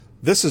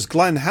This is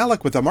Glenn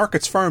Halleck with the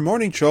Markets Farm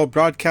Morning Show,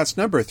 broadcast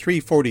number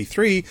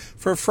 343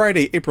 for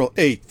Friday, April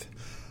 8th.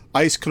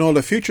 ICE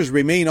canola futures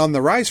remain on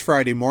the rise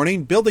Friday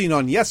morning, building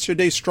on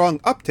yesterday's strong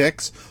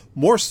upticks,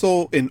 more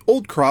so in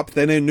old crop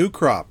than in new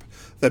crop.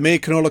 The May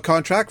canola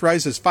contract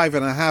rises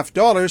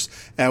 $5.50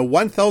 at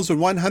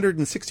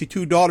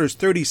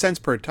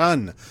 $1,162.30 per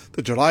ton.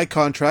 The July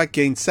contract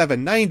gains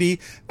 $7.90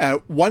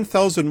 at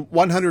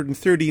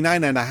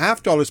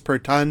 $1,139.50 per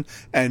ton,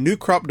 and new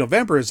crop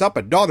November is up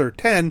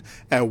 $1.10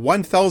 at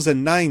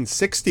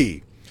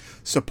 $1,960.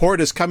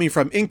 Support is coming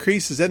from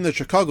increases in the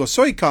Chicago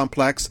soy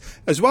complex,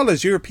 as well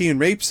as European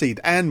rapeseed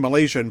and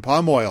Malaysian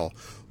palm oil.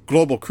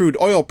 Global crude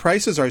oil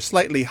prices are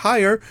slightly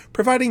higher,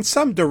 providing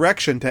some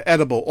direction to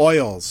edible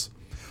oils.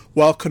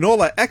 While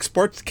canola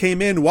exports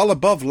came in well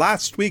above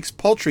last week's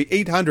paltry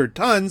 800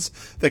 tons,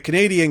 the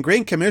Canadian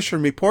Grain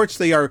Commission reports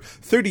they are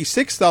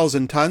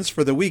 36,000 tons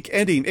for the week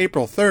ending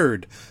April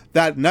 3rd.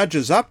 That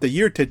nudges up the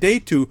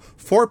year-to-date to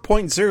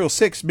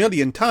 4.06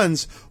 million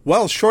tons,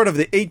 well short of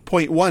the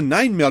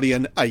 8.19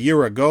 million a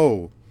year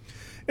ago.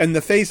 In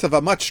the face of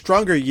a much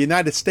stronger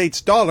United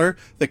States dollar,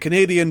 the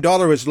Canadian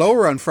dollar is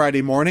lower on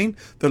Friday morning.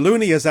 The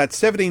loonie is at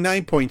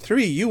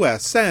 79.3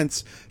 U.S.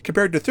 cents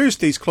compared to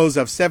Thursday's close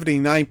of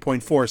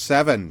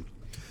 79.47.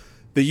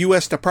 The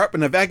U.S.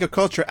 Department of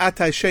Agriculture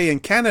attaché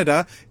in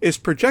Canada is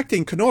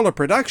projecting canola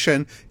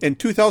production in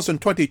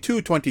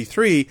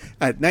 2022-23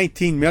 at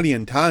 19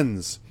 million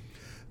tons.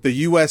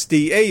 The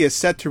USDA is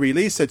set to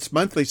release its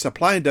monthly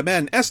supply and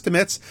demand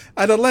estimates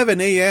at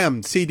 11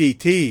 a.m.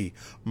 CDT.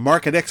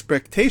 Market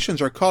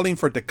expectations are calling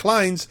for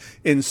declines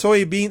in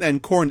soybean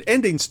and corn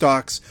ending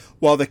stocks,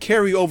 while the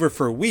carryover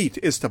for wheat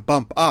is to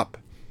bump up.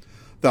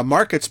 The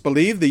markets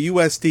believe the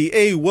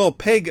USDA will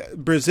peg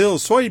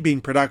Brazil's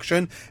soybean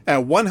production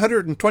at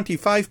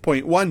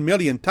 125.1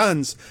 million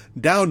tons,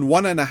 down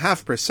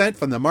 1.5%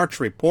 from the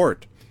March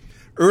report.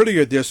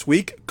 Earlier this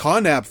week,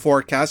 CONAB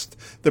forecast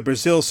the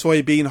Brazil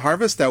soybean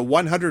harvest at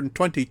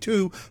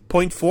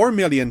 122.4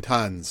 million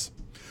tons.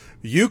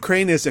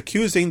 Ukraine is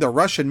accusing the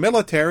Russian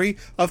military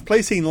of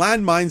placing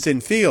landmines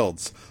in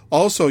fields.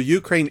 Also,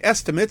 Ukraine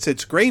estimates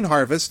its grain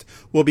harvest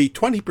will be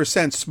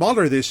 20%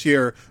 smaller this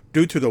year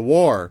due to the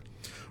war.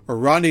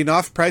 Rounding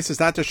off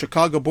prices at the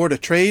Chicago Board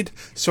of Trade,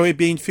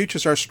 soybean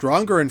futures are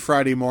stronger on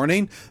Friday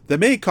morning. The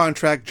May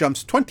contract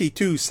jumps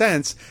 22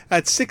 cents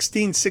at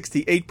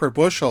 $16.68 per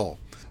bushel.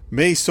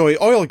 May soy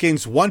oil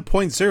gains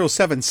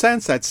 1.07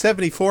 cents at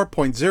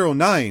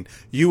 74.09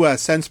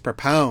 U.S. cents per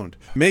pound.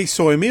 May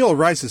soy meal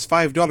rises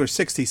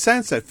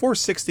 $5.60 at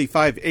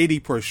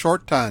 $465.80 per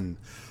short ton.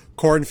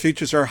 Corn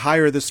futures are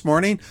higher this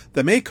morning.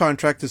 The May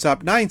contract is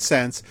up 9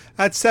 cents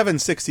at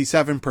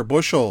 $7.67 per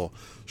bushel.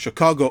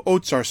 Chicago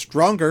oats are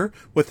stronger,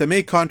 with the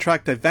May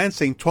contract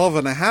advancing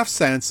 12.5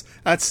 cents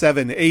at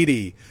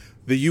 $7.80.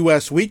 The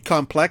U.S. wheat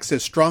complex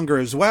is stronger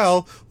as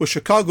well, with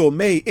Chicago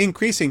May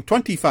increasing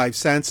 25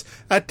 cents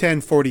at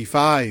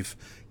 $10.45.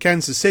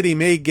 Kansas City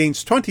May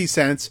gains 20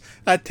 cents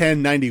at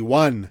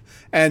 $10.91.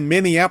 And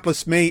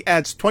Minneapolis May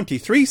adds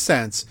 23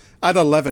 cents at $11.